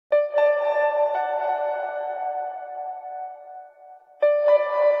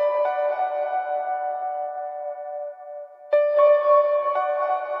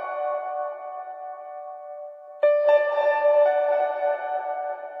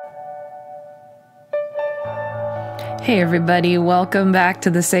Hey everybody, welcome back to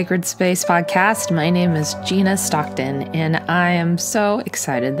the Sacred Space podcast. My name is Gina Stockton, and I am so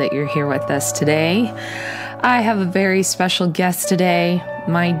excited that you're here with us today. I have a very special guest today,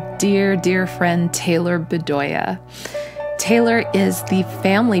 my dear, dear friend, Taylor Bedoya. Taylor is the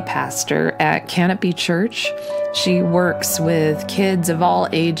family pastor at Canopy.Church. She works with kids of all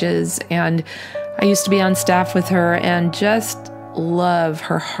ages, and I used to be on staff with her and just love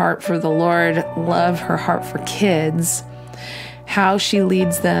her heart for the Lord, love her heart for kids, how she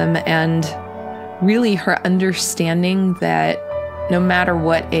leads them, and really her understanding that no matter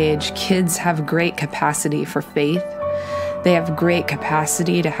what age, kids have great capacity for faith. They have great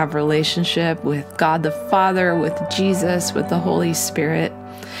capacity to have relationship with God the Father, with Jesus, with the Holy Spirit.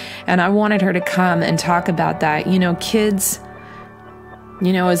 And I wanted her to come and talk about that. You know, kids,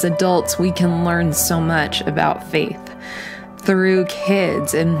 as adults, we can learn so much about faith through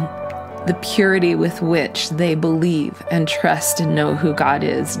kids and the purity with which they believe and trust and know who God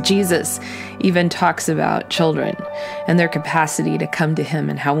is. Jesus even talks about children and their capacity to come to Him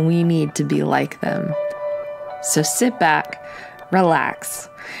and how we need to be like them. So sit back, relax,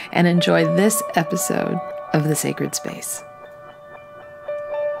 and enjoy this episode of The Sacred Space.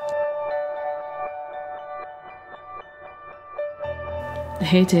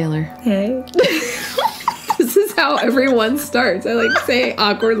 Hey, Taylor. Hey. This is how everyone starts. I say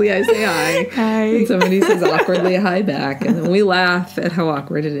awkwardly, I say hi. Hi. And somebody says awkwardly hi back, and then we laugh at how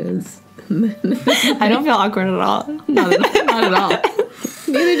awkward it is. I don't feel awkward at all. Not at all.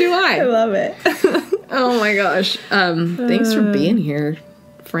 Neither do I. I love it. Oh my gosh. Thanks for being here,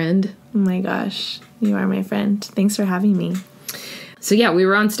 friend. Oh my gosh. You are my friend. Thanks for having me. So yeah, we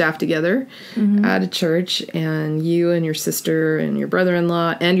were on staff together at a church, and you and your sister and your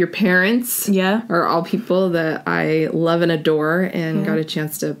brother-in-law and your parents are all people that I love and adore and got a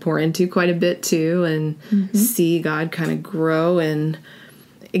chance to pour into quite a bit too, and see God kind of grow and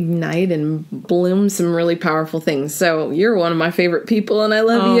ignite and bloom some really powerful things. So you're one of my favorite people, and I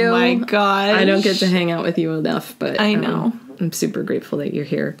love you. Oh my gosh. I don't get to hang out with you enough, but I know. I'm super grateful that you're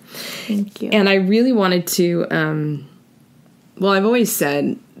here. Thank you. And I really wanted to... Well, I've always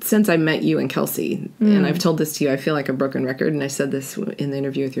said, since I met you and Kelsey, and I've told this to you, I feel like a broken record, and I said this in the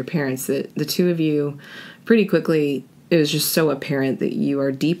interview with your parents, that the two of you, pretty quickly, it was just so apparent that you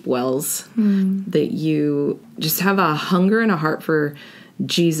are deep wells, that you just have a hunger and a heart for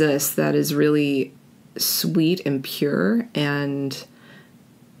Jesus that is really sweet and pure, and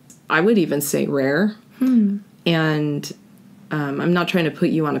I would even say rare. And I'm not trying to put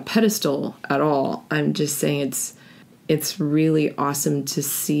you on a pedestal at all. I'm just saying it's really awesome to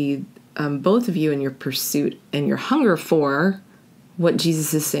see both of you in your pursuit and your hunger for what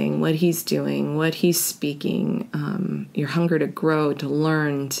Jesus is saying, what He's doing, what He's speaking, your hunger to grow, to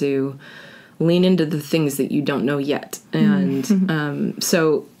learn, to lean into the things that you don't know yet. And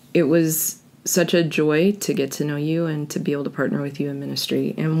so it was such a joy to get to know you and to be able to partner with you in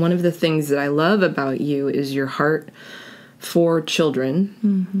ministry. And one of the things that I love about you is your heart for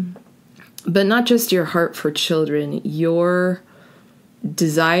children. But not just your heart for children, your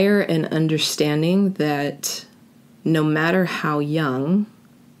desire and understanding that no matter how young,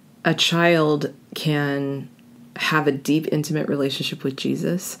 a child can have a deep, intimate relationship with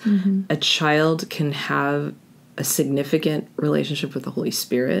Jesus. A child can have a significant relationship with the Holy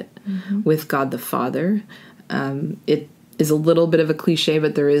Spirit, with God the Father. It is a little bit of a cliche,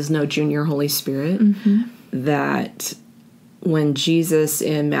 but there is no junior Holy Spirit. That when Jesus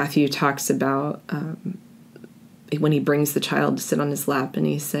in Matthew talks about when He brings the child to sit on His lap, and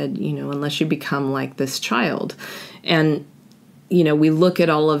He said, unless you become like this child. And, we look at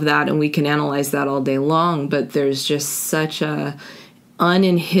all of that and we can analyze that all day long, but there's just such a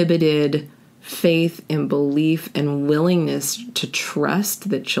uninhibited faith and belief and willingness to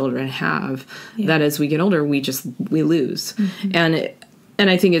trust that children have that as we get older, we lose. And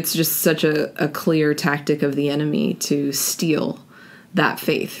I think it's just such a clear tactic of the enemy to steal that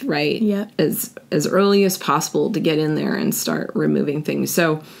faith, right? As early as possible to get in there and start removing things.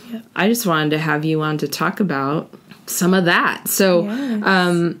 So I just wanted to have you on to talk about some of that. So,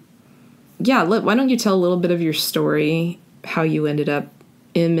 why don't you tell a little bit of your story, how you ended up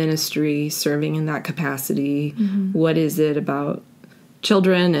in ministry, serving in that capacity. What is it about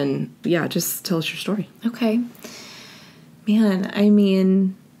children? And just tell us your story. Okay. Man, I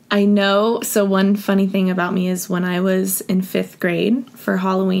mean, I know. So one funny thing about me is when I was in 5th grade for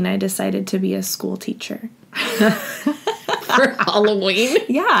Halloween, I decided to be a school teacher. For Halloween?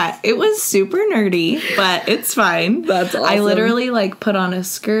 Yeah, it was super nerdy, but it's fine. That's awesome. I literally put on a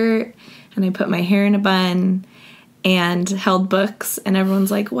skirt and I put my hair in a bun and held books, and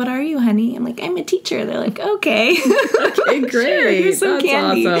everyone's like, "What are you, honey?" I'm like, "I'm a teacher." They're like, "Okay." Okay, great. Sure, here's some That's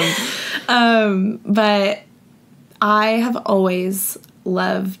candy. awesome. But I have always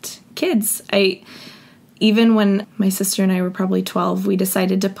loved kids. Even when my sister and I were probably 12, we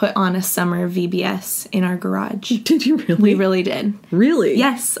decided to put on a summer VBS in our garage. Did you really? We really did. Really?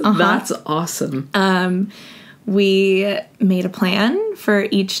 Yes. That's awesome. We made a plan for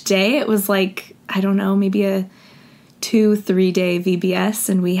each day. It was like, I don't know, maybe a 2-3 day VBS,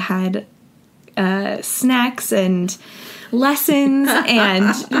 and we had snacks and lessons,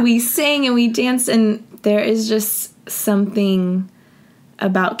 and we sang and we danced, and there is just something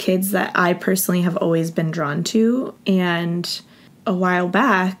about kids that I personally have always been drawn to. And a while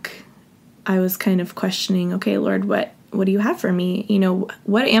back, I was kind of questioning, okay, Lord, what do you have for me? You know,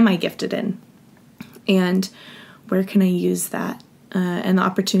 what am I gifted in? And where can I use that? And the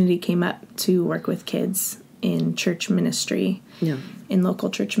opportunity came up to work with kids in church ministry, in local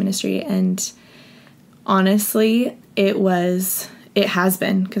church ministry. And honestly, it has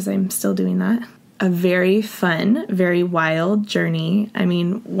been, because I'm still doing that, a very fun, very wild journey. I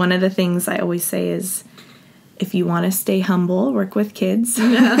mean, one of the things I always say is, if you want to stay humble, work with kids.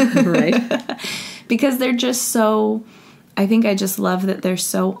 Yeah, right. Because they're just so, I think I just love that they're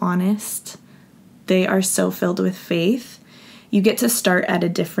so honest. They are so filled with faith. You get to start at a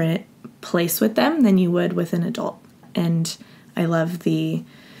different place with them than you would with an adult. And I love the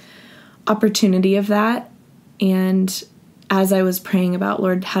opportunity of that. And as I was praying about,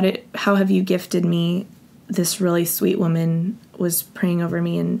 Lord, how have you gifted me? This really sweet woman was praying over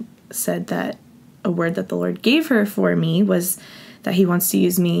me and said that a word that the Lord gave her for me was that he wants to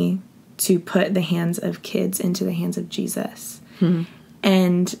use me to put the hands of kids into the hands of Jesus. Mm-hmm.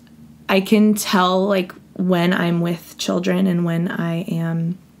 And I can tell, like, when I'm with children and when I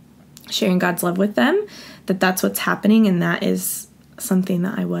am sharing God's love with them, that's what's happening, and that is something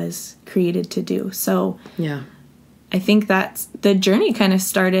that I was created to do. So yeah, I think that's the journey kind of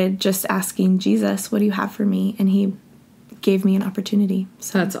started just asking Jesus, what do you have for me? And he gave me an opportunity.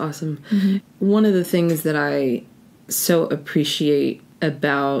 So that's awesome. Mm-hmm. One of the things that I so appreciate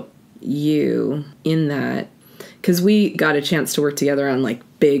about you in that, because we got a chance to work together on like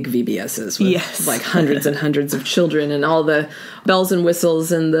big VBSs with like hundreds and hundreds of children and all the bells and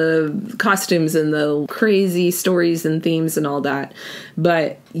whistles and the costumes and the crazy stories and themes and all that.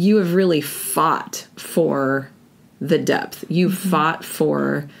 But you have really fought for the depth. You mm-hmm. fought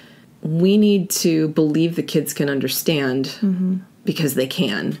for, we need to believe the kids can understand mm-hmm. because they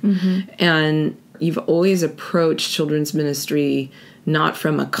can. Mm-hmm. And you've always approached children's ministry not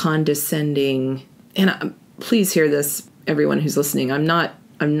from a condescending, and please hear this, everyone who's listening, I'm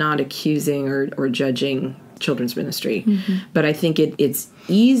not accusing or judging children's ministry, mm-hmm. but I think it's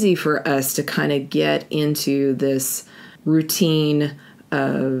easy for us to kind of get into this routine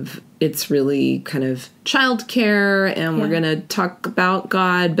of it's really kind of childcare and we're going to talk about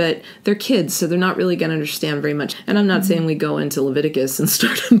God, but they're kids, so they're not really going to understand very much. And I'm not mm-hmm. saying we go into Leviticus and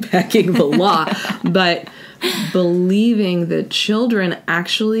start unpacking the law, but believing that children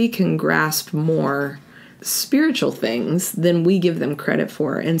actually can grasp more spiritual things than we give them credit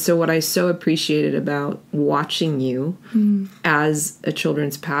for. And so what I so appreciated about watching you as a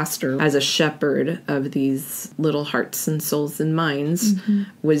children's pastor, as a shepherd of these little hearts and souls and minds, mm-hmm.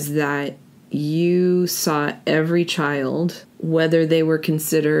 was that you saw every child, whether they were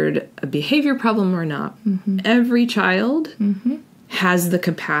considered a behavior problem or not. Mm-hmm. Every child mm-hmm. has the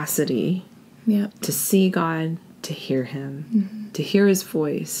capacity to see God, to hear him, mm-hmm. to hear his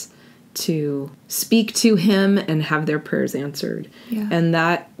voice, to speak to him and have their prayers answered. Yeah. And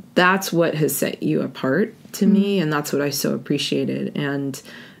that's what has set you apart to mm-hmm. me, and that's what I so appreciated. And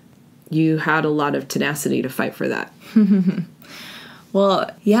you had a lot of tenacity to fight for that. Well,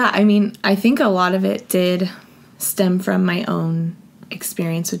 yeah, I mean, I think a lot of it did stem from my own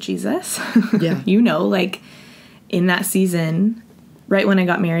experience with Jesus. Yeah. You know, like in that season, right when I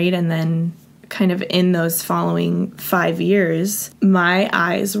got married and then kind of in those following 5 years, my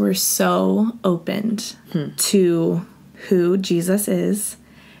eyes were so opened to who Jesus is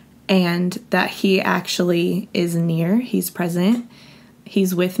and that he actually is near. He's present.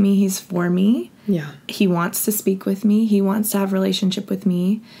 He's with me. He's for me. Yeah. He wants to speak with me. He wants to have a relationship with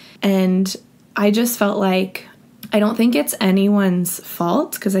me. And I just felt like, I don't think it's anyone's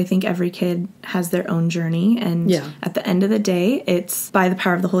fault, because I think every kid has their own journey. And at the end of the day, it's by the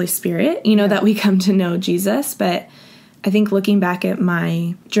power of the Holy Spirit, that we come to know Jesus. But I think looking back at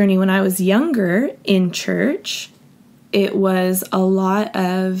my journey when I was younger in church, it was a lot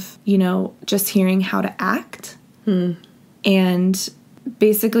of, just hearing how to act. And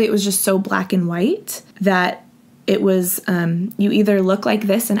basically it was just so black and white that it was, you either look like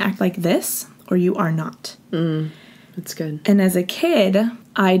this and act like this, or you are not. That's good. And as a kid,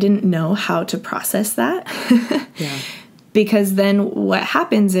 I didn't know how to process that. Yeah. Because then what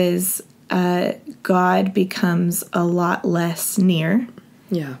happens is God becomes a lot less near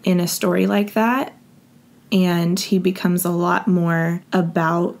in a story like that. And he becomes a lot more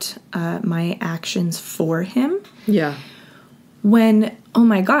about my actions for him. Yeah. When, oh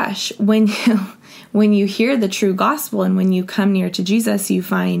my gosh, when you hear the true gospel and when you come near to Jesus, you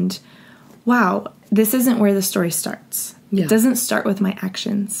find, wow, this isn't where the story starts. Yeah. It doesn't start with my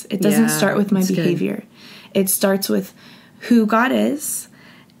actions. It doesn't start with my behavior. Good. It starts with who God is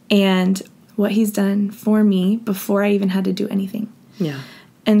and what he's done for me before I even had to do anything. Yeah.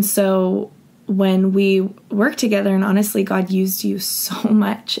 And so when we work together, and honestly, God used you so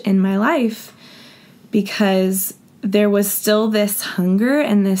much in my life because there was still this hunger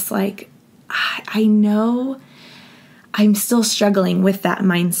and this like, I know I'm still struggling with that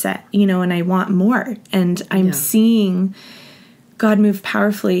mindset, and I want more. And I'm seeing God move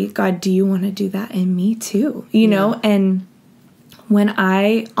powerfully. God, do you want to do that in me too? You know? And when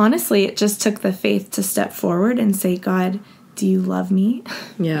honestly, it just took the faith to step forward and say, God, do you love me?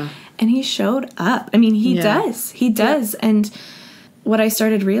 Yeah. And he showed up. I mean, he does. He does. Yeah. And what I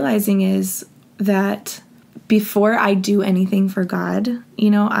started realizing is that before I do anything for God,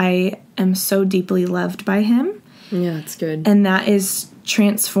 I am so deeply loved by him. Yeah, that's good. And that is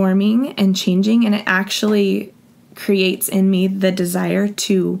transforming and changing. And it actually creates in me the desire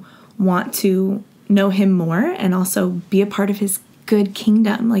to want to know him more and also be a part of his good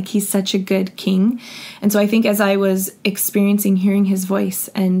kingdom. Like, he's such a good king. And so I think as I was hearing his voice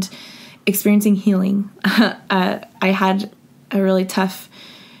and experiencing healing, I had a really tough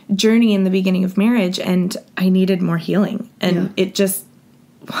journey in the beginning of marriage and I needed more healing. And it just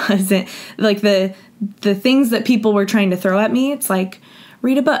wasn't like the things that people were trying to throw at me. It's like,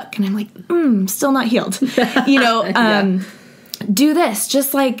 read a book. And I'm like, still not healed, do this,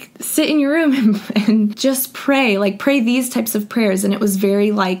 just like sit in your room and just pray, like pray these types of prayers. And it was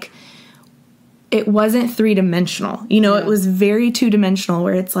very like, it wasn't 3-dimensional, it was very 2-dimensional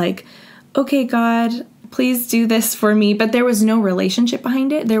where it's like, okay, God, please do this for me. But there was no relationship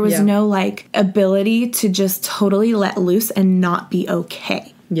behind it. There was no like ability to just totally let loose and not be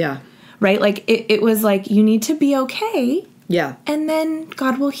okay. Yeah. Right? Like it was like, you need to be okay. Yeah. And then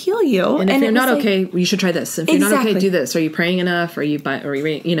God will heal you. And if you're not okay, you should try this. If you're not okay, do this. Are you praying enough? Are you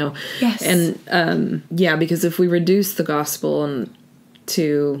Yes. And, because if we reduce the gospel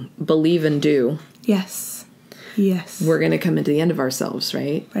to believe and do. Yes. We're going to come into the end of ourselves,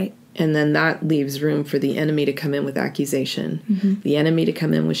 right? Right. And then that leaves room for the enemy to come in with accusation, the enemy to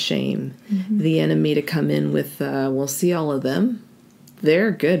come in with shame, the enemy to come in with, we'll see all of them.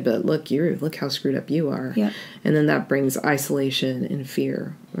 They're good, but look how screwed up you are. Yep. And then that brings isolation and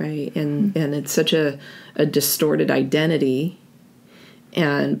fear, right? And it's such a distorted identity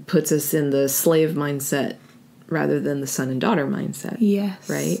and puts us in the slave mindset rather than the son and daughter mindset. Yes.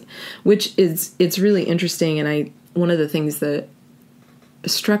 Right? Which it's really interesting. And one of the things that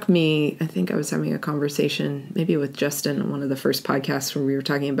struck me, I think I was having a conversation maybe with Justin on one of the first podcasts where we were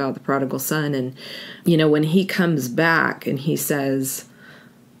talking about the prodigal son. And, when he comes back and he says,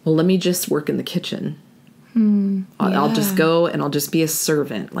 well, let me just work in the kitchen. I'll just go and I'll just be a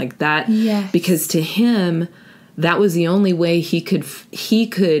servant like that. Yes. Because to him, that was the only way he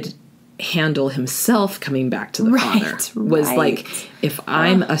could handle himself coming back to the Father. Was like, if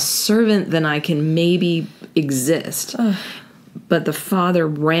I'm a servant, then I can maybe exist. But the Father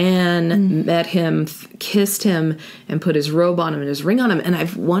ran, met him, kissed him, and put his robe on him and his ring on him. And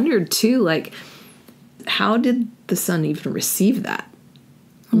I've wondered, too, like, how did the Son even receive that?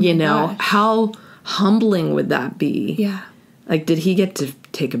 Gosh. How humbling would that be? Yeah. Like, did he get to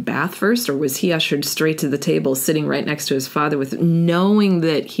take a bath first, or was he ushered straight to the table, sitting right next to his Father, with knowing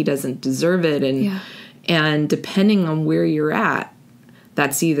that he doesn't deserve it? And depending on where you're at,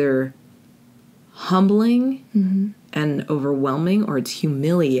 that's either humbling and overwhelming, or it's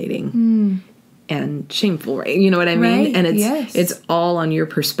humiliating and shameful, right? You know what I mean? Right. And it's all on your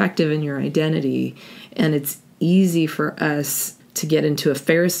perspective and your identity. And it's easy for us to get into a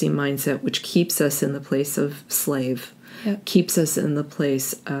Pharisee mindset, which keeps us in the place of slave, keeps us in the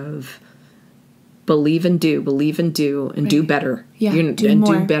place of believe and do, and do better. Yeah,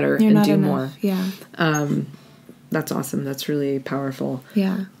 do better and do more. Yeah. That's awesome. That's really powerful.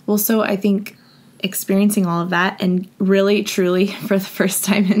 Yeah. Well, so I think experiencing all of that and really, truly, for the first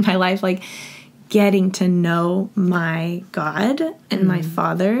time in my life, like getting to know my God and my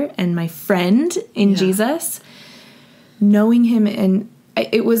Father and my friend in Jesus, knowing him and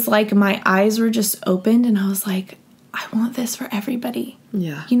it was like my eyes were just opened and I was like, I want this for everybody.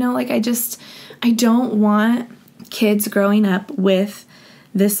 Yeah. You know, like I don't want kids growing up with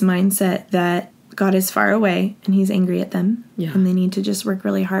this mindset that God is far away and he's angry at them. Yeah. And they need to just work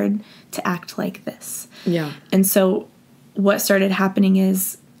really hard to act like this. Yeah. And so what started happening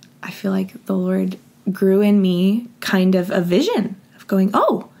is I feel like the Lord grew in me kind of a vision of going,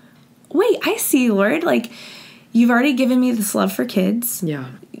 oh, wait, I see, Lord, like you've already given me this love for kids. Yeah.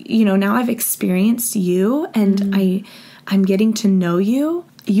 You know, now I've experienced you and I'm getting to know you.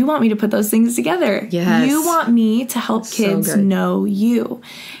 You want me to put those things together. Yes. You want me to help kids know you.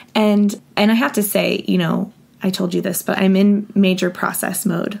 And I have to say, you know, I told you this, but I'm in major process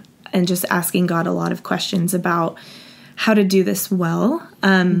mode and just asking God a lot of questions about how to do this well.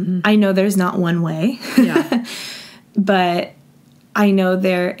 I know there's not one way. Yeah. But I know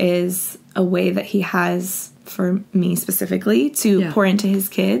there is a way that he has for me specifically to pour into his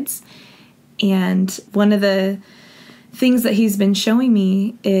kids. And one of the things that he's been showing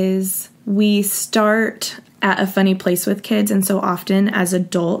me is we start at a funny place with kids. And so often as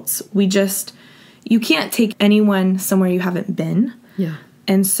adults, you can't take anyone somewhere you haven't been. Yeah.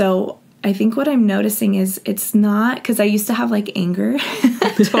 And so I think what I'm noticing is it's not, because I used to have like anger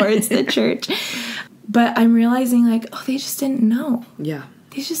towards the church, but I'm realizing like, oh, they just didn't know. Yeah.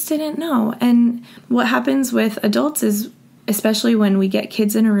 They just didn't know. And what happens with adults is, especially when we get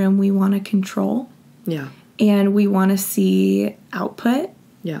kids in a room, we want to control. Yeah. And we want to see output.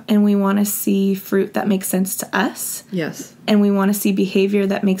 Yeah. And we want to see fruit that makes sense to us. Yes. And we want to see behavior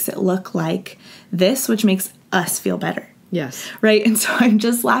that makes it look like this, which makes us feel better. Yes. Right? And so I'm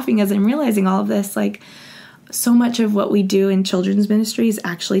just laughing as I'm realizing all of this. Like, so much of what we do in children's ministry is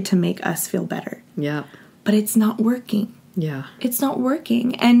actually to make us feel better. Yeah. But it's not working. Yeah. It's not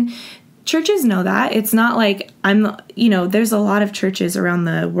working. And churches know that. It's not like there's a lot of churches around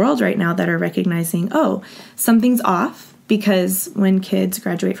the world right now that are recognizing, oh, something's off, because when kids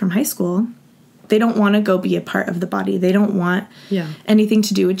graduate from high school, they don't want to go be a part of the body. They don't want anything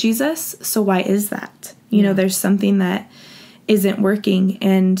to do with Jesus. So why is that? You know, there's something that isn't working.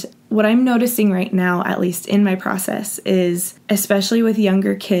 And what I'm noticing right now, at least in my process, is especially with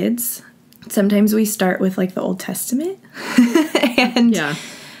younger kids, sometimes we start with like the Old Testament and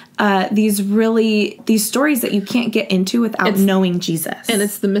these stories that you can't get into without knowing Jesus. And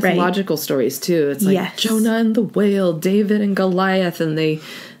it's the mythological stories too. It's like Jonah and the whale, David and Goliath, and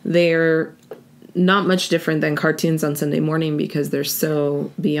they're not much different than cartoons on Sunday morning because they're so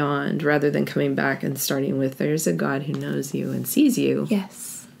beyond, rather than coming back and starting with, there's a God who knows you and sees you.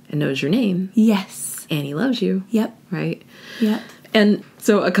 Yes. And knows your name. Yes. And he loves you. Yep. Right? Yep. And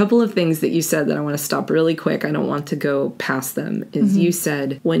so a couple of things that you said that I want to stop really quick, I don't want to go past them, is you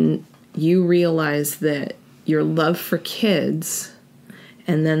said when you realize that your love for kids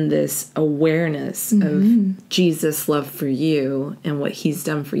and then this awareness of Jesus' love for you and what he's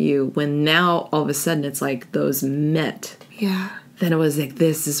done for you, when now all of a sudden it's like those met. Yeah. Then it was like,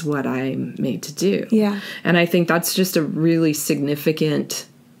 this is what I'm made to do. Yeah. And I think that's just a really significant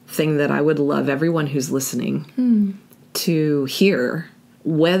thing that I would love everyone who's listening to hear,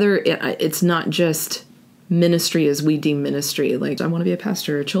 whether it's not just ministry as we deem ministry, like I want to be a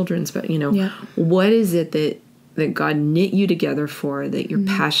pastor or children's, but what is it that God knit you together for, that you're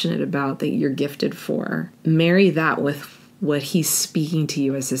passionate about, that you're gifted for? Marry that with what he's speaking to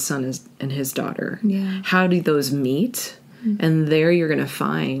you as his son and his daughter. Yeah. How do those meet? And there you're going to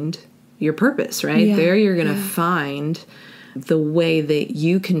find your purpose, right? Yeah. There you're going to find the way that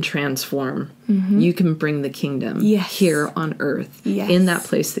you can transform. You can bring the kingdom here on earth, in that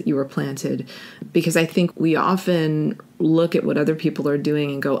place that you were planted. Because I think we often look at what other people are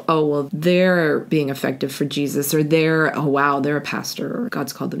doing and go, oh, well, they're being effective for Jesus, or they're a pastor, or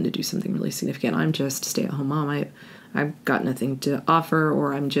God's called them to do something really significant. I'm just a stay-at-home mom. I've got nothing to offer,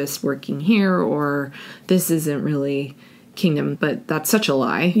 or I'm just working here, or this isn't really kingdom. But that's such a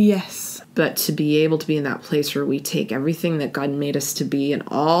lie. Yes. But to be able to be in that place where we take everything that God made us to be and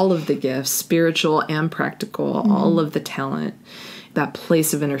all of the gifts, spiritual and practical, all of the talent, that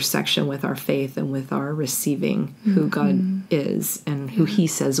place of intersection with our faith and with our receiving who God is and who he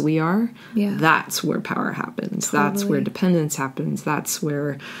says we are, that's where power happens. Totally. That's where dependence happens. That's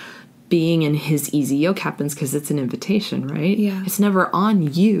where being in his easy yoke happens, because it's an invitation, right? Yeah. It's never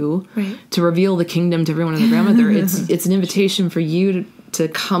on you to reveal the kingdom to everyone and their grandmother. It's an invitation for you to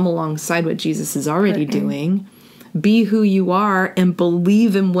come alongside what Jesus is already doing, be who you are, and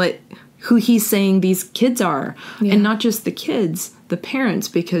believe in who he's saying these kids are. And not just the kids, the parents,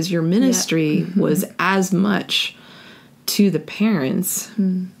 because your ministry was as much to the parents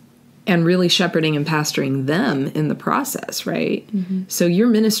and really shepherding and pastoring them in the process, right? So your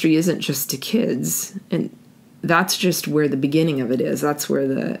ministry isn't just to kids, and that's just where the beginning of it is. That's where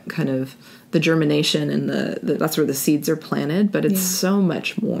the kind of the germination and that's where the seeds are planted, but it's so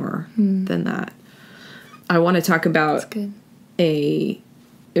much more than that. I want to talk about it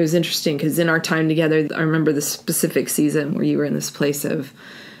was interesting because in our time together, I remember the specific season where you were in this place of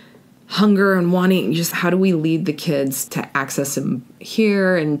hunger and wanting, just how do we lead the kids to access them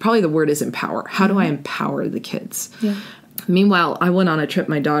here? And probably the word is empower. How do I empower the kids? Yeah. Meanwhile, I went on a trip.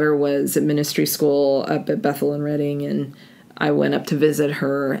 My daughter was at ministry school up at Bethel and Redding, and I went up to visit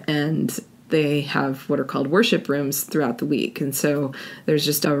her, and they have what are called worship rooms throughout the week. And so there's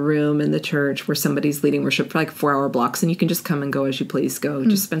just a room in the church where somebody's leading worship for like 4-hour blocks, and you can just come and go as you please.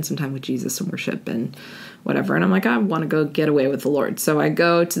 Just spend some time with Jesus and worship and whatever. And I'm like, I want to go get away with the Lord. So I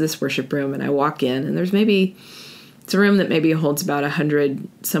go to this worship room and I walk in, and there's it's a room that maybe holds about 100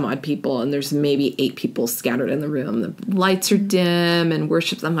 some odd people, and there's maybe 8 people scattered in the room. The lights are dim and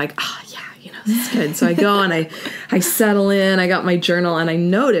worship. I'm like, this is good. So I go and I settle in. I got my journal, and I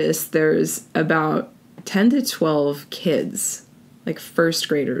notice there's about 10 to 12 kids, like first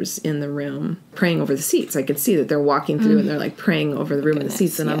graders in the room, praying over the seats. I could see that they're walking through and they're like praying over the room and the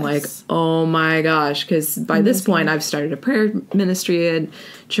seats. And I'm like, oh my gosh. Because by this point I've started a prayer ministry at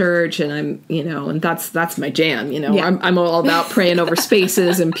church, and I'm, and that's my jam, I'm all about praying over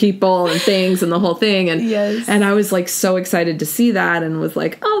spaces and people and things and the whole thing. And, and I was like so excited to see that and was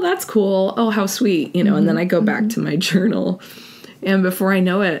like, oh, that's cool. Oh, how sweet, and then I go back to my journal. And before I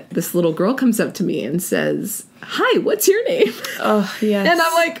know it, this little girl comes up to me and says, hi, what's your name? Oh, yes. And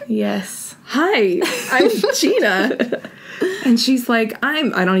I'm like, yes. Hi, I'm Gina. And she's like, I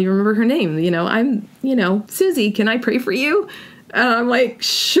don't even remember her name. I'm Susie, can I pray for you? And I'm like,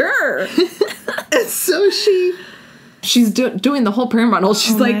 sure. And so she's doing the whole prayer model.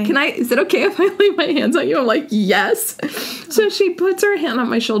 She's like, is it okay if I lay my hands on you? I'm like, yes. So she puts her hand on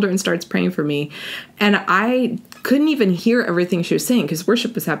my shoulder and starts praying for me. And I couldn't even hear everything she was saying because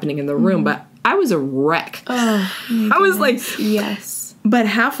worship was happening in the room, but I was a wreck. Oh, I was like, yes. But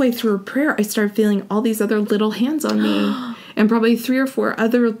halfway through her prayer, I started feeling all these other little hands on me. And probably 3 or 4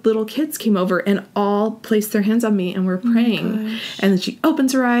 other little kids came over and all placed their hands on me and were praying. And then she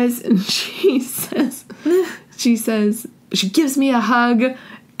opens her eyes and she gives me a hug,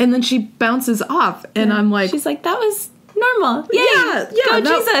 and then she bounces off. And I'm like, she's like, that was normal. Yay. Yeah. Go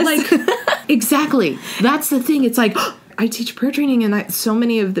Jesus. Like, exactly. That's the thing. It's like, I teach prayer training, and so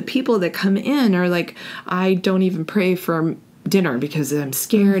many of the people that come in are like, I don't even pray for dinner because I'm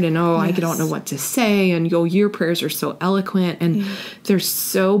scared, and I don't know what to say, and your prayers are so eloquent, and they're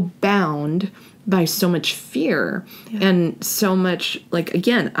so bound by so much fear and so much, like,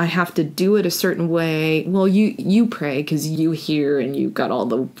 again, I have to do it a certain way. Well, you pray because you hear and you got all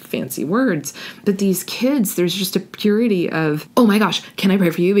the fancy words, but these kids, there's just a purity of, oh my gosh, can I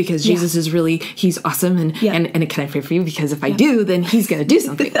pray for you because Jesus is really, he's awesome, and can I pray for you because if I do, then he's gonna do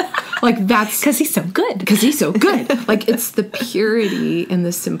something. Like, that's because he's so good. Like, it's the purity and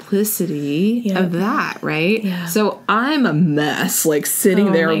the simplicity of that, right? So I'm a mess, like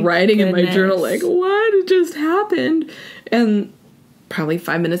sitting there writing in my journal, like, what just happened? And probably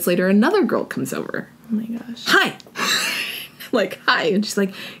 5 minutes later, another girl comes over. Oh my gosh. Hi. Like, hi. And she's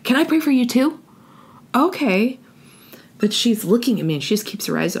like, can I pray for you too? Okay. But she's looking at me and she just keeps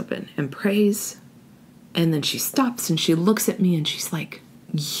her eyes open and prays. And then she stops and she looks at me and she's like,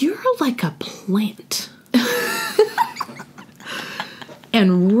 you're like a plant.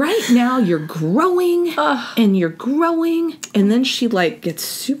 And right now you're growing and you're growing. And then she like gets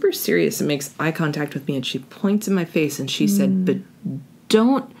super serious and makes eye contact with me, and she points in my face and she said, but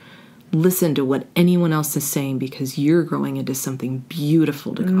don't listen to what anyone else is saying because you're growing into something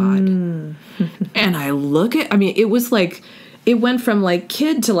beautiful to God. And I it was like, it went from like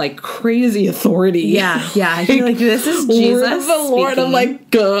kid to like crazy authority. Yeah. You're like, this is Jesus Word of the Lord. I'm like,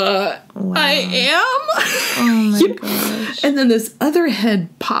 wow. I am. Oh my gosh. And then this other head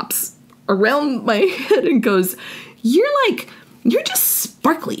pops around my head and goes, you're just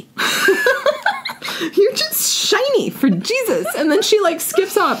sparkly. You're just shiny for Jesus. And then she like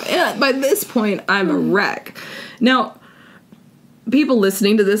skips off. And by this point, I'm a wreck. Now, people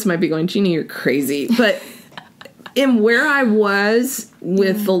listening to this might be going, Gina, you're crazy. But in where I was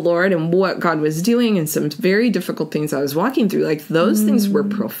with the Lord and what God was doing and some very difficult things I was walking through, like those things were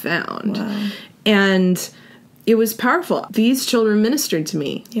profound. Wow. And it was powerful. These children ministered to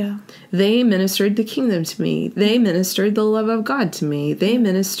me. Yeah. They ministered the kingdom to me. They ministered the love of God to me. They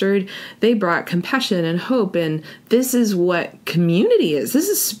brought compassion and hope. And this is what community is. This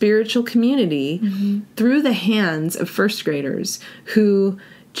is spiritual community through the hands of first graders who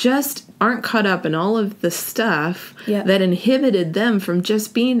just aren't caught up in all of the stuff Yeah. that inhibited them from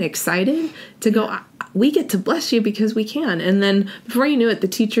just being excited to go, we get to bless you because we can. And then before you knew it, the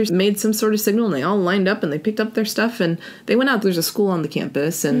teachers made some sort of signal and they all lined up and they picked up their stuff and they went out. There's a school on the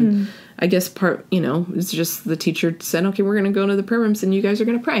campus and I guess it's just the teacher said, okay, we're going to go to the prayer rooms and you guys are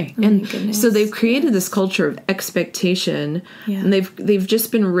going to pray. Oh, and so they've created this culture of expectation and they've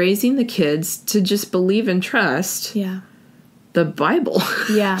just been raising the kids to just believe and trust the Bible.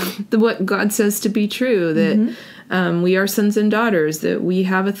 Yeah. What God says to be true, that we are sons and daughters, that we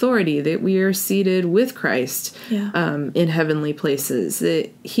have authority, that we are seated with Christ in heavenly places, that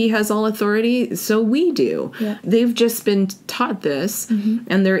he has all authority, so we do. Yeah. They've just been taught this,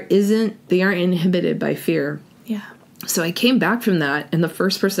 and they aren't inhibited by fear. Yeah. So I came back from that, and the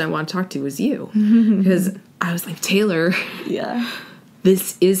first person I want to talk to was you. Because I was like, Taylor,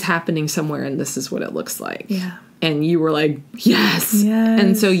 this is happening somewhere, and this is what it looks like. Yeah. And you were like, yes.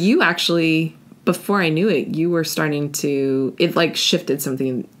 And so you actually, before I knew it, you were starting to, it like shifted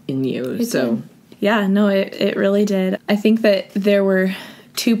something in you. It did. Yeah, no, it really did. I think that there were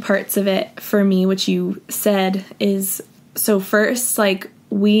two parts of it for me, which you said is, so first, like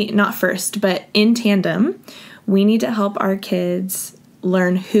not first, but in tandem, we need to help our kids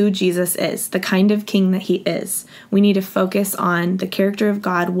learn who Jesus is, the kind of king that he is. We need to focus on the character of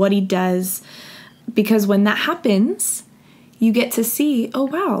God, what he does, because when that happens, you get to see, oh,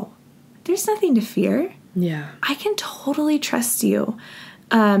 wow, there's nothing to fear. Yeah. I can totally trust you.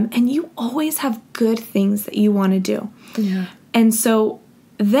 And you always have good things that you want to do. Yeah. And so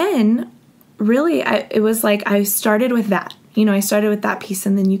then really it was like I started with that. I started with that piece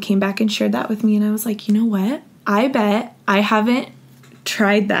and then you came back and shared that with me. And I was like, you know what? I bet I haven't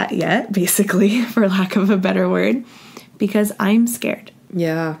tried that yet, basically, for lack of a better word, because I'm scared.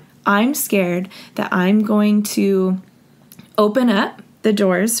 Yeah. I'm scared that I'm going to open up the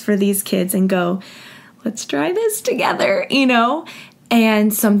doors for these kids and go, let's try this together,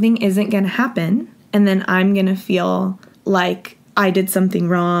 and something isn't going to happen. And then I'm going to feel like I did something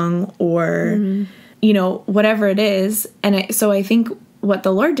wrong or, whatever it is. And so I think what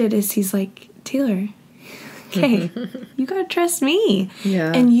the Lord did is he's like, Taylor, okay, you got to trust me.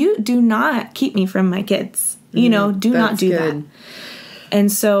 Yeah. And you do not keep me from my kids. Do not do that. And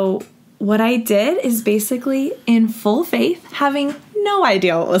so what I did is basically in full faith, having no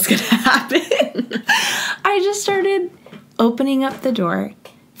idea what was going to happen, I just started opening up the door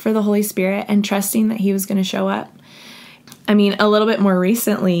for the Holy Spirit and trusting that he was going to show up. I mean, a little bit more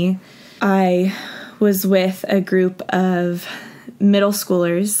recently, I was with a group of middle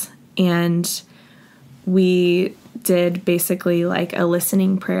schoolers and we did basically like a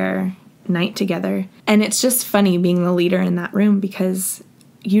listening prayer night together. And it's just funny being the leader in that room because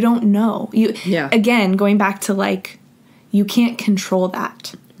you don't know. Again, going back to like, you can't control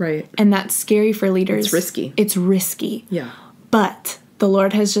that. Right. And that's scary for leaders. It's risky. Yeah. But the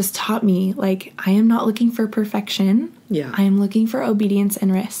Lord has just taught me, like, I am not looking for perfection. Yeah. I am looking for obedience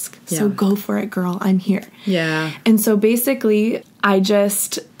and risk. So go for it, girl. I'm here. Yeah. And so basically, I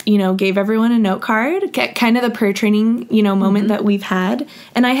just, gave everyone a note card, kind of the prayer training, moment that we've had.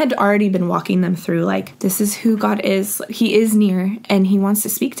 And I had already been walking them through, like, this is who God is. He is near and he wants to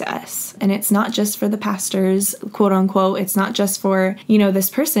speak to us. And it's not just for the pastors, quote unquote. It's not just for, this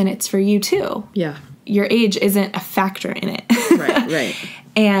person. It's for you too. Yeah. Your age isn't a factor in it. Right.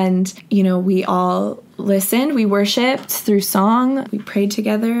 And, we all listened. We worshiped through song. We prayed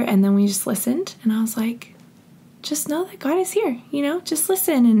together and then we just listened. And I was like, just know that God is here, just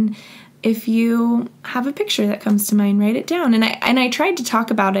listen. And if you have a picture that comes to mind, write it down. And I tried to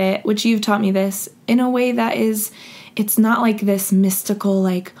talk about it, which you've taught me this, in a way that is, it's not like this mystical,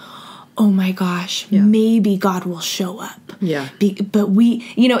 like, oh my gosh, maybe God will show up. Yeah. But we,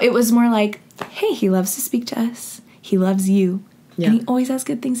 it was more like, hey, he loves to speak to us. He loves you. Yeah. And he always has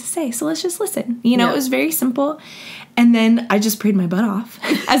good things to say. So let's just listen. It was very simple. And then I just prayed my butt off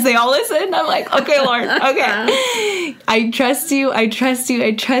as they all listened. I'm like, okay, Lord, okay. I trust you. I trust you.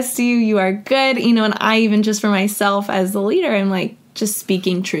 I trust you. You are good. And I even just for myself as the leader, I'm like just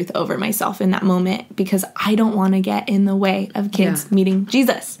speaking truth over myself in that moment because I don't want to get in the way of kids meeting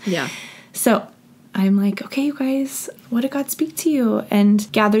Jesus. Yeah. So I'm like, okay, you guys, what did God speak to you? And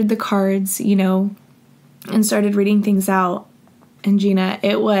gathered the cards, and started reading things out. And Gina,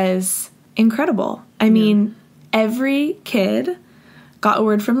 it was incredible. I mean, every kid got a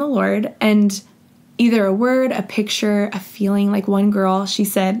word from the Lord, and either a word, a picture, a feeling. Like one girl, she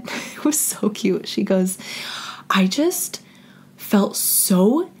said, it was so cute. She goes, I just felt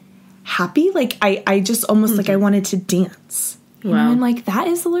so happy. Like I just almost like I wanted to dance. You know, and like, that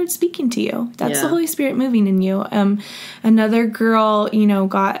is the Lord speaking to you. That's the Holy Spirit moving in you. Another girl, you know,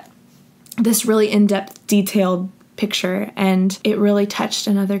 got this really in-depth, detailed picture, and it really touched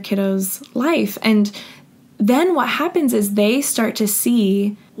another kiddo's life. And then what happens is they start to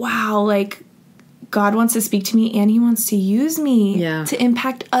see, wow, like, God wants to speak to me and he wants to use me to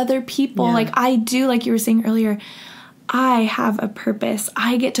impact other people. Like I do, like you were saying earlier, I have a purpose.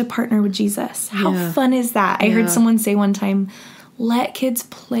 I get to partner with Jesus. How fun is that? I heard someone say one time, let kids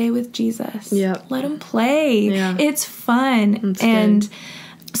play with Jesus. Let them play. It's fun. That's and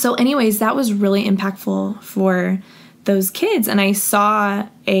good. So anyways, that was really impactful for those kids. And I saw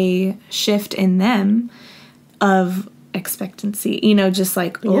a shift in them of expectancy, you know, just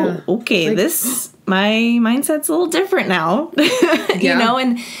like, oh, okay, like, this, my mindset's a little different now, you know,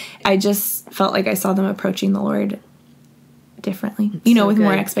 and I just felt like I saw them approaching the Lord differently, you know, with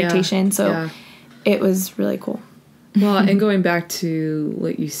more expectation. So it was really cool. Well, and going back to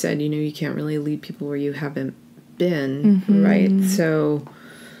what you said, you know, you can't really lead people where you haven't been, right? So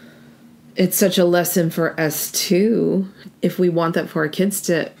it's such a lesson for us too, if we want that for our kids,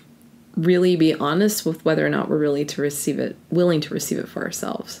 to really be honest with whether or not we're willing to receive it for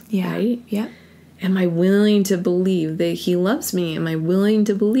ourselves. Right? Am I willing to believe that he loves me? Am I willing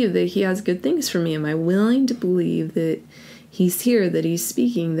to believe that he has good things for me? Am I willing to believe that he's here, that he's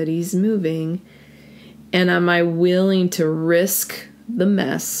speaking, that he's moving? And am I willing to risk the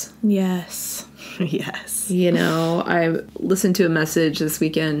mess? Yes. You know, I listened to a message this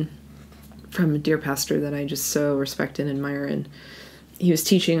weekend from a dear pastor that I just so respect and admire, and he was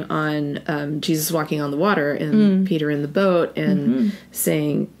teaching on Jesus walking on the water and Peter in the boat and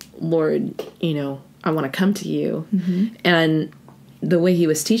saying, Lord, you know, I want to come to you. And the way he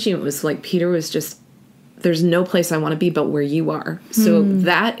was teaching it was like, Peter was just, there's no place I want to be but where you are. So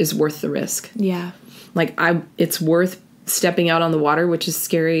that is worth the risk. Like it's worth stepping out on the water, which is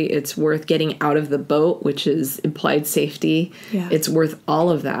scary. It's worth getting out of the boat, which is implied safety. It's worth all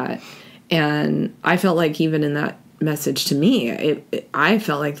of that. And I felt like even in that message to me, I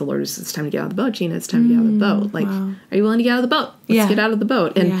felt like the Lord was, it's time to get out of the boat, Gina. It's time to get out of the boat. Like, are you willing to get out of the boat? Let's get out of the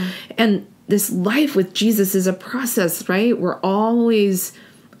boat. And this life with Jesus is a process, right? We're always,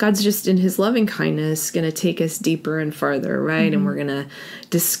 God's just in his loving kindness going to take us deeper and farther, right? And we're going to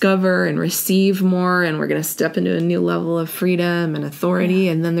discover and receive more, and we're going to step into a new level of freedom and authority.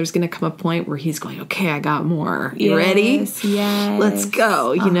 And then there's going to come a point where he's going, okay, I got more. You ready? Let's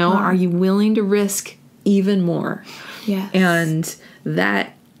go. You know, are you willing to risk even more? And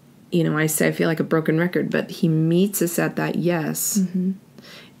that, you know, I say I feel like a broken record, but he meets us at that yes.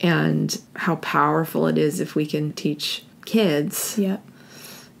 And how powerful it is if we can teach kids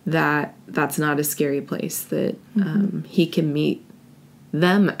that that's not a scary place, that he can meet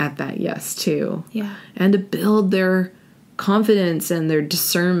them at that yes too. And to build their confidence and their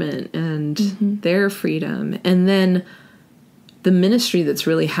discernment and their freedom. And then the ministry that's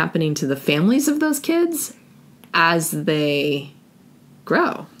really happening to the families of those kids as they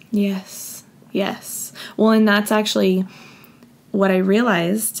grow. Yes. Well, and that's actually what I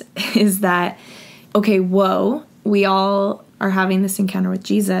realized is that, okay, whoa, we all are having this encounter with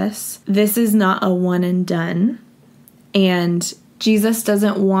Jesus. This is not a one and done. And Jesus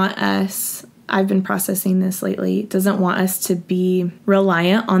doesn't want us, I've been processing this lately, doesn't want us to be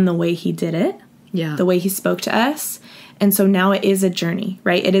reliant on the way he did it, the way he spoke to us. And so now it is a journey,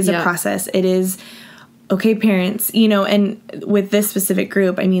 right? It is a process. It is, okay, parents, you know, and with this specific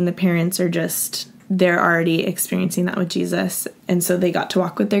group, I mean, the parents are just, they're already experiencing that with Jesus. And so they got to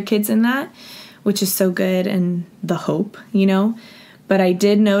walk with their kids in that, which is so good, and the hope, you know. But I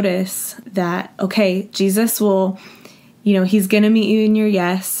did notice that, okay, Jesus will, you know, he's going to meet you in your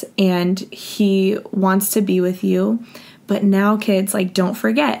yes, and he wants to be with you. But now, kids, like, don't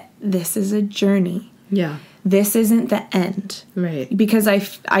forget, this is a journey. This isn't the end. Because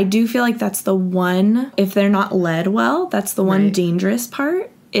I do feel like that's the one, if they're not led well, that's the one dangerous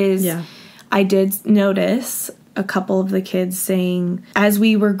part is I did notice a couple of the kids saying, as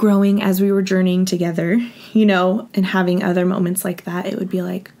we were growing, as we were journeying together, you know, and having other moments like that, it would be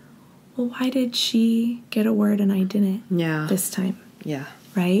like, well, why did she get a word and I didn't this time?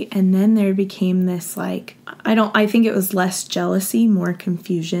 Right? And then there became this, like, I think it was less jealousy, more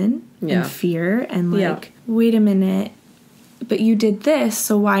confusion and fear and like, wait a minute, but you did this,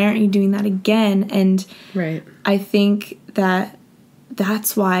 so why aren't you doing that again? And I think that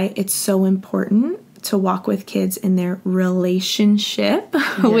that's why it's so important to walk with kids in their relationship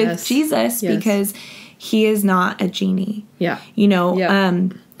with Jesus, because he is not a genie. You know,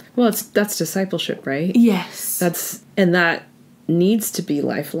 well, that's discipleship, right? And that needs to be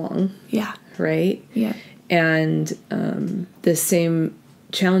lifelong. Right? And the same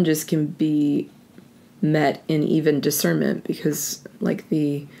challenges can be met in even discernment, because like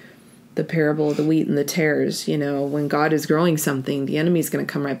the parable of the wheat and the tares, when God is growing something, the enemy is going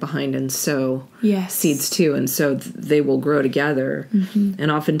to come right behind and sow seeds too. And so they will grow together.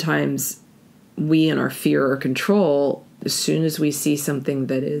 And oftentimes we, in our fear or control, as soon as we see something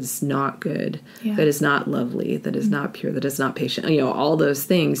that is not good, that is not lovely, that is not pure, that is not patient, all those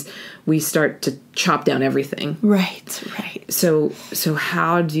things, we start to chop down everything. Right. So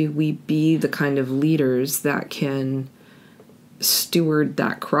how do we be the kind of leaders that can steward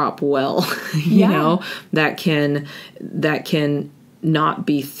that crop well, that can not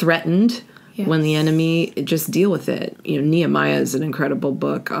be threatened when the enemy, just deal with it. Nehemiah is an incredible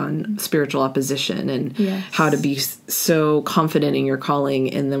book on spiritual opposition and how to be so confident in your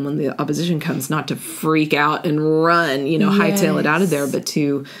calling, and then when the opposition comes, not to freak out and run, hightail it out of there, but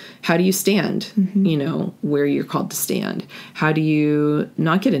to, how do you stand, where you're called to stand? How do you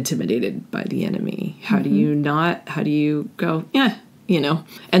not get intimidated by the enemy? How do you go, and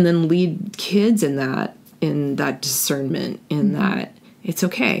then lead kids in that discernment, in that it's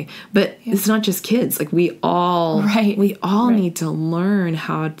okay. But it's not just kids. Like we all need to learn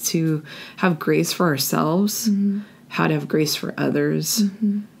how to have grace for ourselves, how to have grace for others,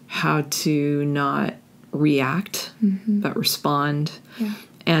 how to not react, but respond,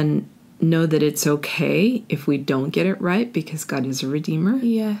 and know that it's okay if we don't get it right, because God is a redeemer.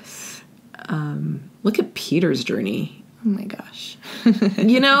 Yes. Look at Peter's journey. Oh my gosh.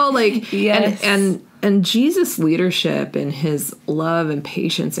 And Jesus' leadership and his love and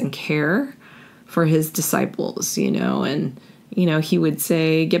patience and care for his disciples, and, he would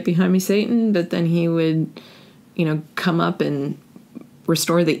say, "Get behind me, Satan," but then he would, come up and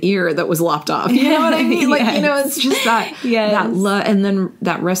restore the ear that was lopped off. You know what I mean? Like, it's just that, that love, and then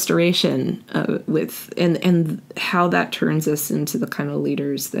that restoration and how that turns us into the kind of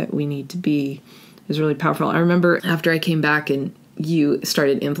leaders that we need to be is really powerful. I remember after I came back and you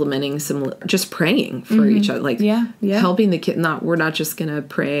started implementing just praying for each other, like helping the kid. We're not just going to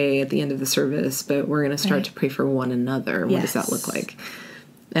pray at the end of the service, but we're going to start to pray for one another. What does that look like?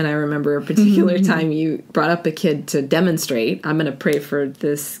 And I remember a particular time you brought up a kid to demonstrate, I'm going to pray for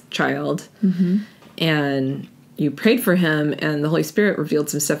this child. And you prayed for him, and the Holy Spirit revealed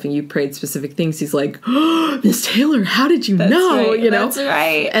some stuff, and you prayed specific things. He's like, "Oh, Miss Taylor, how did you know?" Right, That's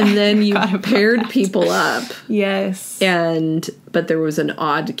right. And then you paired people up. Yes. But there was an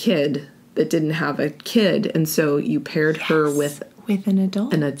odd kid that didn't have a kid, and so you paired her with an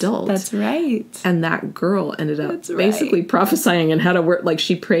adult. That's right. And that girl ended up basically prophesying and how to work. Like,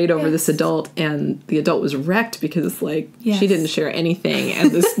 she prayed over this adult, and the adult was wrecked because she didn't share anything.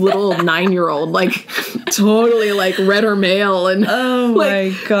 And this little 9-year-old, totally read her mail and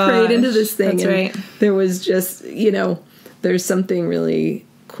my God, prayed into this thing. That's right. There was just, there's something really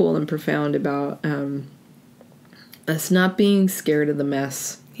cool and profound about us not being scared of the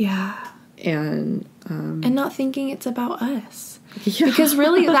mess. Yeah. And not thinking it's about us. Yeah. Because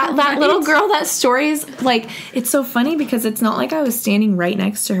really, that little girl, that story is it's so funny because it's not like I was standing right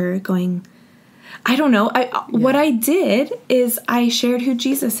next to her going, I don't know. What I did is I shared who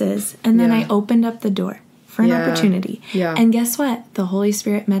Jesus is, and then I opened up the door for an opportunity. Yeah. And guess what? The Holy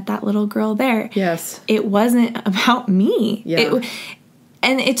Spirit met that little girl there. Yes. It wasn't about me. Yeah.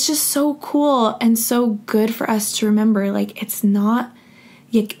 And it's just so cool and so good for us to remember, it's not,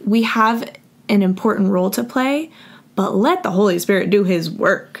 we have an important role to play, but let the Holy Spirit do his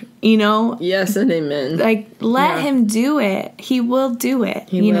work, Yes, and amen. Let him do it. He will do it,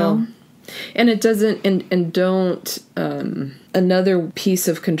 He will. And it doesn't, and don't, another piece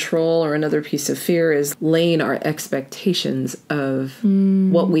of control or another piece of fear is laying our expectations of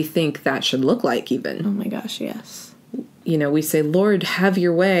what we think that should look like even. Oh my gosh, yes. We say, "Lord, have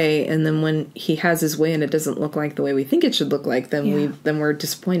your way," and then when he has his way and it doesn't look like the way we think it should look like, then we're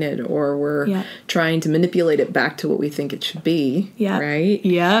disappointed, or we're trying to manipulate it back to what we think it should be. Yeah. Right?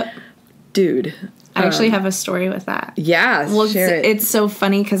 Yep. Dude. I actually have a story with that. Yeah. Well, share it. It's so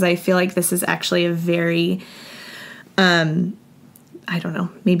funny because I feel like this is actually a very, I don't know,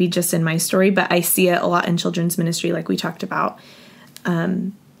 maybe just in my story, but I see it a lot in children's ministry, like we talked about.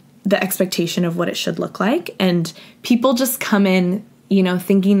 The expectation of what it should look like. And people just come in,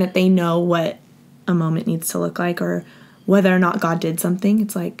 thinking that they know what a moment needs to look like, or whether or not God did something.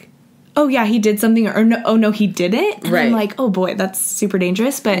 It's like, oh yeah, he did something, or no, oh no, he didn't. And I'm like, oh boy, that's super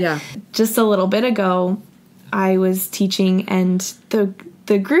dangerous. But just a little bit ago, I was teaching, and the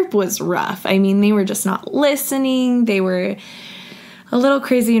group was rough. I mean, they were just not listening. They were a little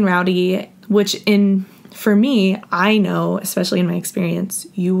crazy and rowdy, which for me, I know, especially in my experience,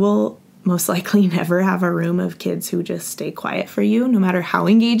 you will most likely never have a room of kids who just stay quiet for you, no matter how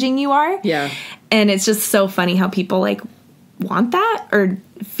engaging you are. Yeah. And it's just so funny how people like want that or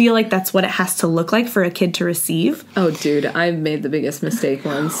feel like that's what it has to look like for a kid to receive. Oh, dude, I've made the biggest mistake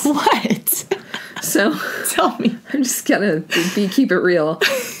once. What? So Tell me. I'm just gonna keep it real.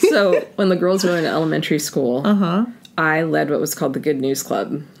 So when the girls were in elementary school, I led what was called the Good News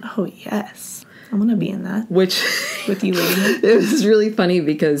Club. Oh, yes. I want to be in that. Which with you leading it. It was really funny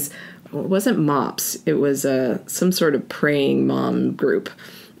because it wasn't MOPS. It was some sort of praying mom group.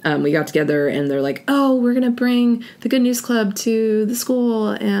 We got together and they're like, oh, we're going to bring the Good News Club to the school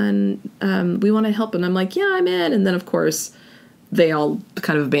and we want to help. And I'm like, yeah, I'm in. And then, of course, they all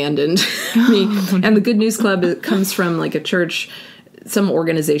kind of abandoned me. Oh, no. And the Good News Club, it comes from like a church, some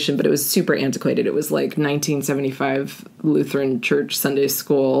organization, but it was super antiquated. It was like 1975 Lutheran church Sunday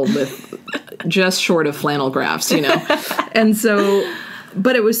school with just short of flannel graphs, you know? And so...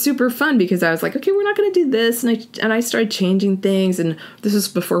 But it was super fun because I was like, okay, we're not going to do this. And I started changing things. And this was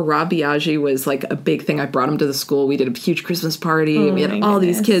before Rob Biaggi was like a big thing. I brought him to the school. We did a huge Christmas party. Oh, we had all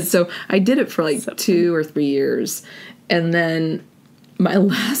these kids. So I did it for like 2 or 3 years. And then my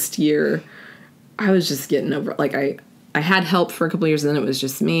last year, I was just getting over it. Like I had help for a couple of years and then it was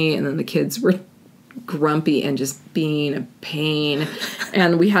just me. And then the kids were grumpy and just being a pain.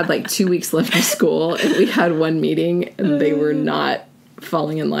 And we had like 2 weeks left of school. And we had one meeting and they were not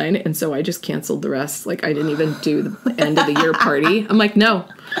falling in line, and so I just canceled the rest. Like, I didn't even do the end of the year party. I'm like, no,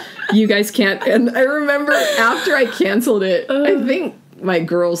 you guys can't. And I remember after I canceled it, I think my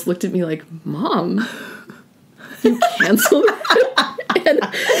girls looked at me like, Mom, you canceled it?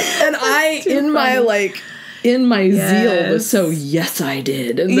 and I, in my zeal was so, yes, I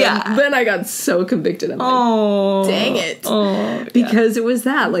did. And then I got so convicted. I'm like, dang it. Because it was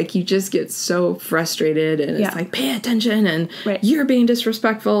that. Like, you just get so frustrated. And it's like, pay attention. And you're being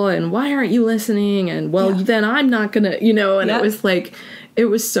disrespectful. And why aren't you listening? And, well, then I'm not going to, you know. And it was like, it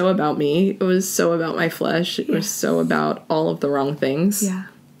was so about me. It was so about my flesh. It was so about all of the wrong things. Yeah.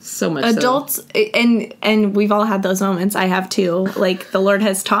 So much adults, so. And we've all had those moments. I have too. Like, the Lord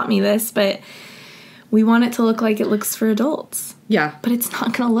has taught me this, but... We want it to look like it looks for adults. Yeah. But it's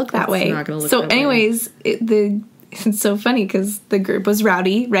not going to look that way. It's not going to look that way. So anyways, it's so funny because the group was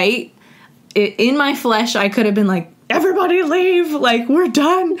rowdy, right? In my flesh, I could have been like, everybody leave. Like, we're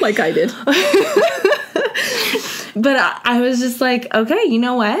done. Like I did. But I was just like, okay, you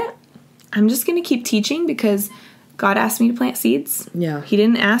know what? I'm just going to keep teaching because God asked me to plant seeds. Yeah. He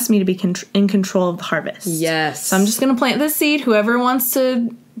didn't ask me to be in control of the harvest. Yes. So I'm just going to plant this seed. Whoever wants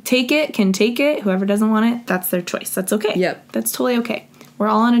to... take it, can take it. Whoever doesn't want it, that's their choice. That's okay. Yep. That's totally okay. We're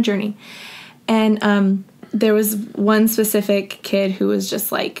all on a journey. And there was one specific kid who was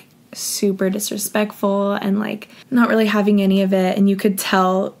just, like, super disrespectful and, like, not really having any of it. And you could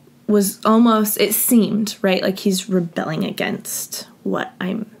tell was almost, it seemed, right, like he's rebelling against what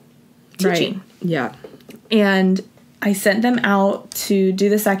I'm teaching. Right. Yeah. And I sent them out to do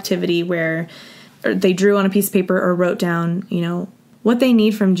this activity where they drew on a piece of paper or wrote down, you know, what they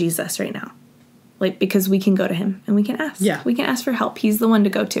need from Jesus right now. Like, because we can go to him and we can ask. Yeah. We can ask for help. He's the one to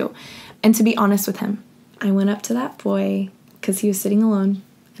go to. And to be honest with him, I went up to that boy because he was sitting alone.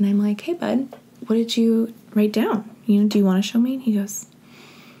 And I'm like, hey, bud, what did you write down? You know, do you want to show me? And he goes,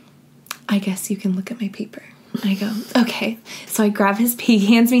 I guess you can look at my paper. I go, okay. So I grab he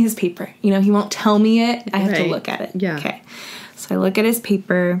hands me his paper. You know, he won't tell me it. I have to look at it. Yeah. Okay. So I look at his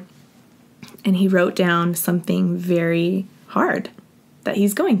paper and he wrote down something very hard that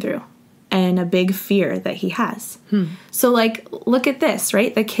he's going through and a big fear that he has. So, like, look at this,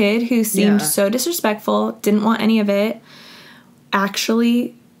 right? The kid who seemed so disrespectful, didn't want any of it,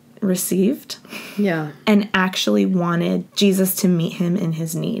 actually received and actually wanted Jesus to meet him in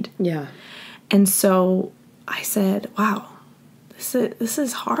his need. Yeah. And so I said, wow, this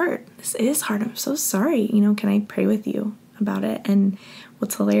is hard. This is hard. I'm so sorry. You know, can I pray with you about it? And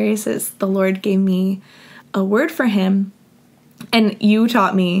what's hilarious is the Lord gave me a word for him. And you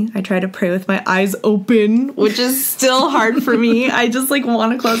taught me, I try to pray with my eyes open, which is still hard for me. I just, like,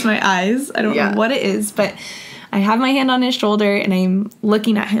 want to close my eyes. I don't know what it is, but I have my hand on his shoulder, and I'm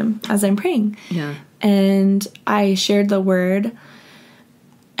looking at him as I'm praying. Yeah. And I shared the word,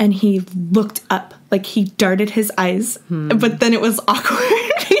 and he looked up, like he darted his eyes. But then it was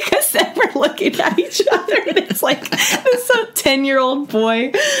awkward because then we're looking at each other, and it's like this 10-year-old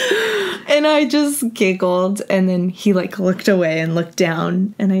boy. And I just giggled, and then he, like, looked away and looked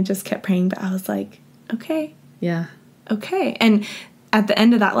down, and I just kept praying, but I was like, okay. Yeah. Okay. And at the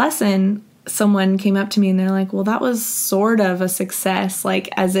end of that lesson, someone came up to me, and they're like, well, that was sort of a success, like,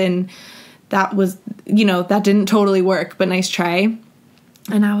 as in that was, you know, that didn't totally work, but nice try.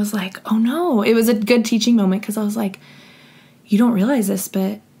 And I was like, oh no. It was a good teaching moment because I was like, you don't realize this,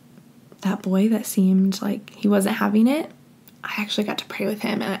 but that boy that seemed like he wasn't having it, I actually got to pray with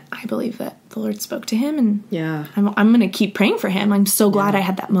him, and I believe that the Lord spoke to him, and I'm going to keep praying for him. I'm so glad I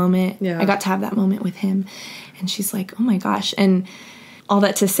had that moment. Yeah. I got to have that moment with him. And she's like, oh my gosh. And all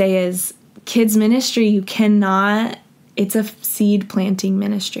that to say is kids ministry, you cannot, it's a seed planting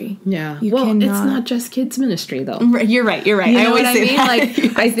ministry. Yeah. It's not just kids ministry though. You're right. You I know always what I say mean? that. Like,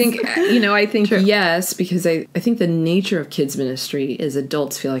 Yes. I think True. yes, because I think the nature of kids ministry is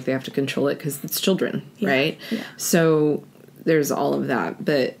adults feel like they have to control it because it's children, right? Yeah. So there's all of that.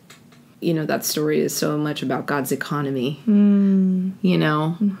 But, that story is so much about God's economy.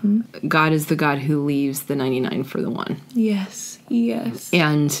 Mm-hmm. God is the God who leaves the 99 for the one. Yes.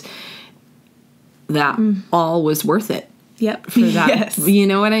 And that all was worth it. Yep. For that. Yes. You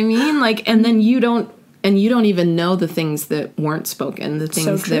know what I mean? Like, and then you don't even know the things that weren't spoken, the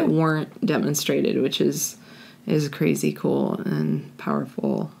things that weren't demonstrated, which is crazy cool and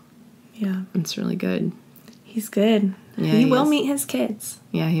powerful. Yeah. It's really good. He's good. Yeah, he will meet his kids.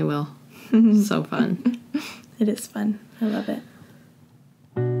 Yeah, he will. So fun. It is fun. I love it.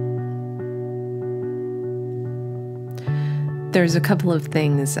 There's a couple of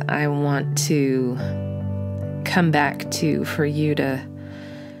things I want to come back to for you to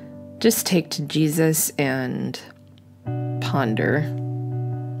just take to Jesus and ponder.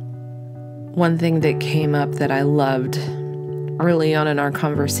 One thing that came up that I loved early on in our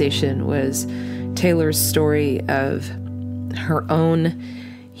conversation was Taylor's story of her own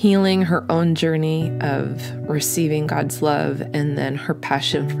healing, her own journey of receiving God's love, and then her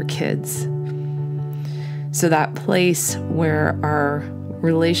passion for kids. So that place where our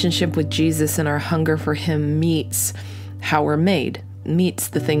relationship with Jesus and our hunger for him meets how we're made, meets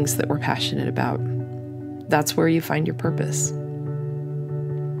the things that we're passionate about. That's where you find your purpose.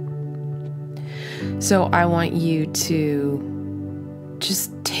 So I want you to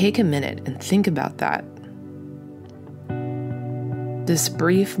just take a minute and think about that. This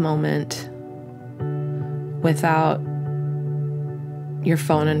brief moment without your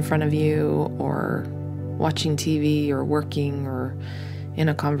phone in front of you or watching TV or working or in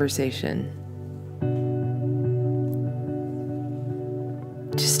a conversation.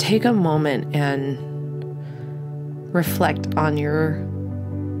 Just take a moment and reflect on your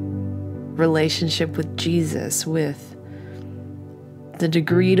relationship with Jesus, with the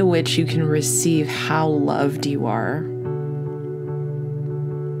degree to which you can receive how loved you are,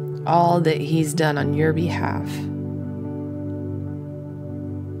 all that he's done on your behalf.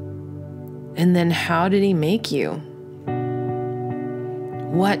 And then how did he make you?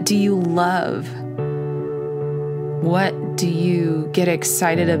 What do you love? What do you get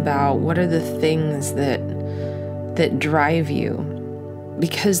excited about? What are the things that drive you?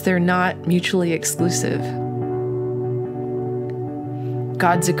 Because they're not mutually exclusive.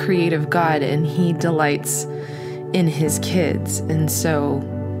 God's a creative God, and he delights in his kids. And so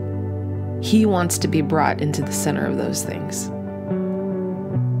he wants to be brought into the center of those things.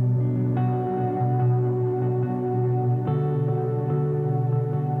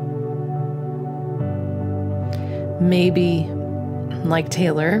 Maybe, like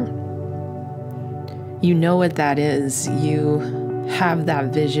Taylor, you know what that is. You have that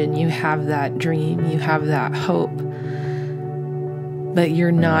vision, you have that dream, you have that hope, but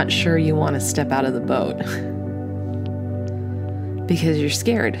you're not sure you want to step out of the boat because you're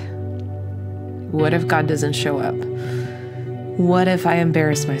scared. What if God doesn't show up? What if I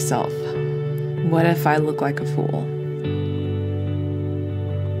embarrass myself? What if I look like a fool?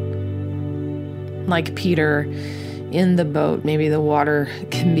 Like Peter in the boat, maybe the water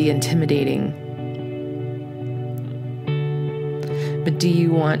can be intimidating. But do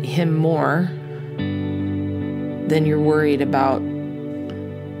you want him more than you're worried about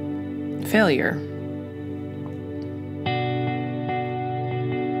failure?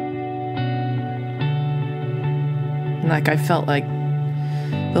 Like I felt like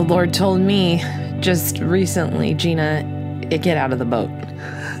the Lord told me just recently, Gina, get out of the boat.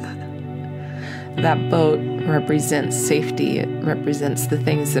 That boat represents safety. It represents the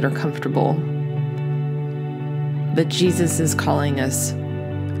things that are comfortable. But Jesus is calling us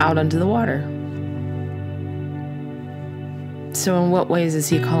out onto the water. So in what ways is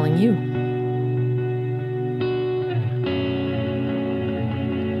he calling you?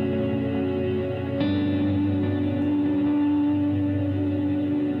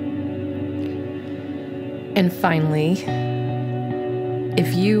 And finally,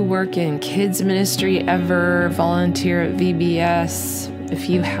 if you work in kids ministry ever, volunteer at VBS, if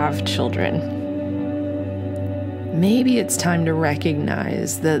you have children, maybe it's time to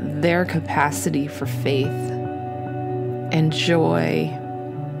recognize that their capacity for faith and joy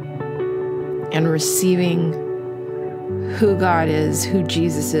and receiving who God is, who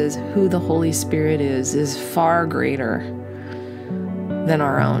Jesus is, who the Holy Spirit is far greater than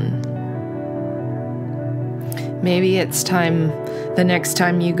our own. Maybe it's time, the next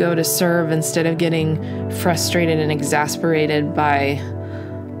time you go to serve, instead of getting frustrated and exasperated by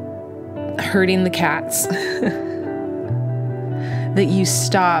herding the cats, that you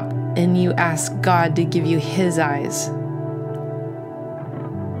stop and you ask God to give you His eyes.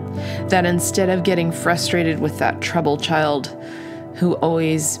 That instead of getting frustrated with that troubled child who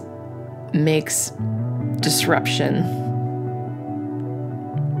always makes disruption,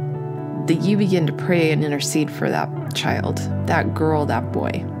 that you begin to pray and intercede for that child, that girl, that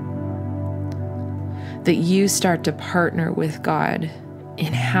boy. That you start to partner with God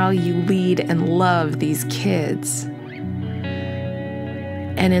in how you lead and love these kids.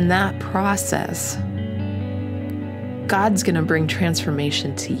 And in that process, God's going to bring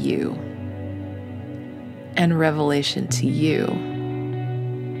transformation to you and revelation to you.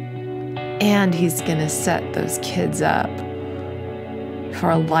 And He's going to set those kids up for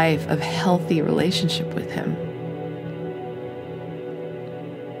a life of healthy relationship with Him.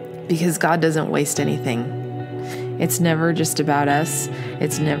 Because God doesn't waste anything. It's never just about us.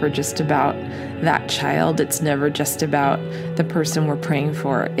 It's never just about that child. It's never just about the person we're praying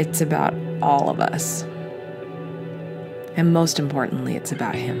for. It's about all of us. And most importantly, it's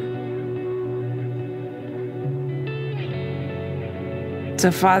about Him.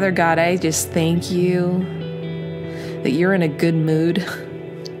 So, Father God, I just thank You that You're in a good mood.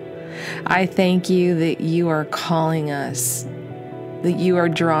 I thank You that You are calling us, that You are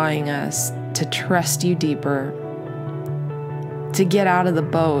drawing us to trust You deeper, to get out of the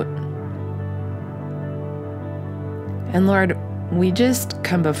boat. And Lord, we just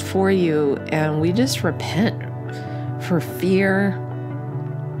come before You and we just repent for fear,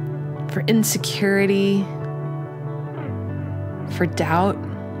 for insecurity, for doubt,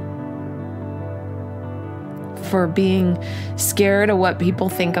 for being scared of what people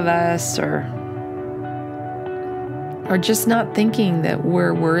think of us, or just not thinking that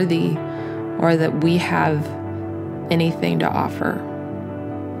we're worthy or that we have anything to offer.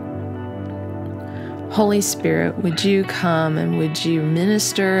 Holy Spirit, would You come and would You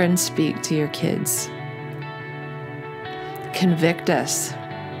minister and speak to Your kids? Convict us,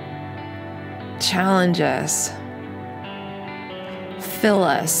 challenge us, fill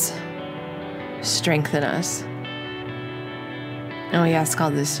us, strengthen us. And we ask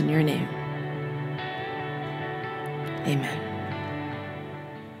all this in Your name. Amen.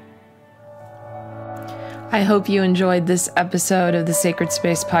 I hope you enjoyed this episode of the Sacred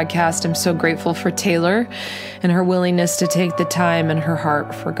Space Podcast. I'm so grateful for Taylor and her willingness to take the time and her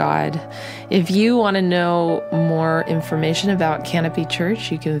heart for God. If you want to know more information about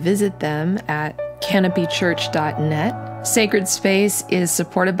Canopy.Church, you can visit them at Canopy.Church.net. Sacred Space is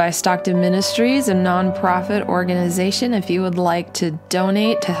supported by Stockton Ministries, a nonprofit organization. If you would like to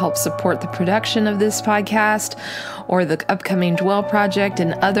donate to help support the production of this podcast or the upcoming Dwell Project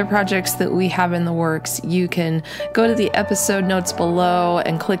and other projects that we have in the works, you can go to the episode notes below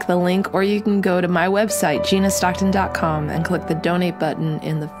and click the link, or you can go to my website, ginastockton.com, and click the donate button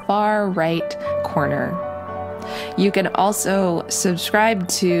in the far right corner. You can also subscribe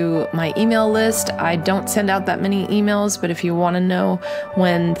to my email list. I don't send out that many emails, but if you want to know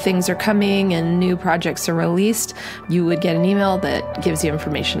when things are coming and new projects are released, you would get an email that gives you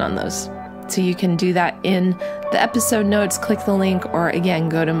information on those. So you can do that in the episode notes, click the link, or again,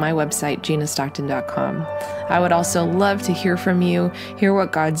 go to my website, ginastockton.com. I would also love to hear from you, hear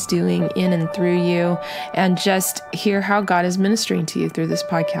what God's doing in and through you, and just hear how God is ministering to you through this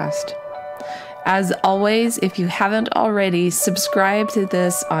podcast. As always, if you haven't already, subscribe to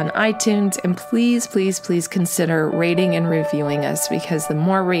this on iTunes, and please, please, please consider rating and reviewing us, because the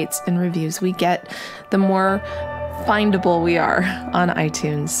more rates and reviews we get, the more findable we are on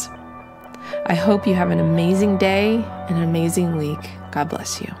iTunes. I hope you have an amazing day and an amazing week. God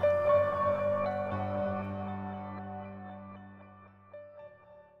bless you.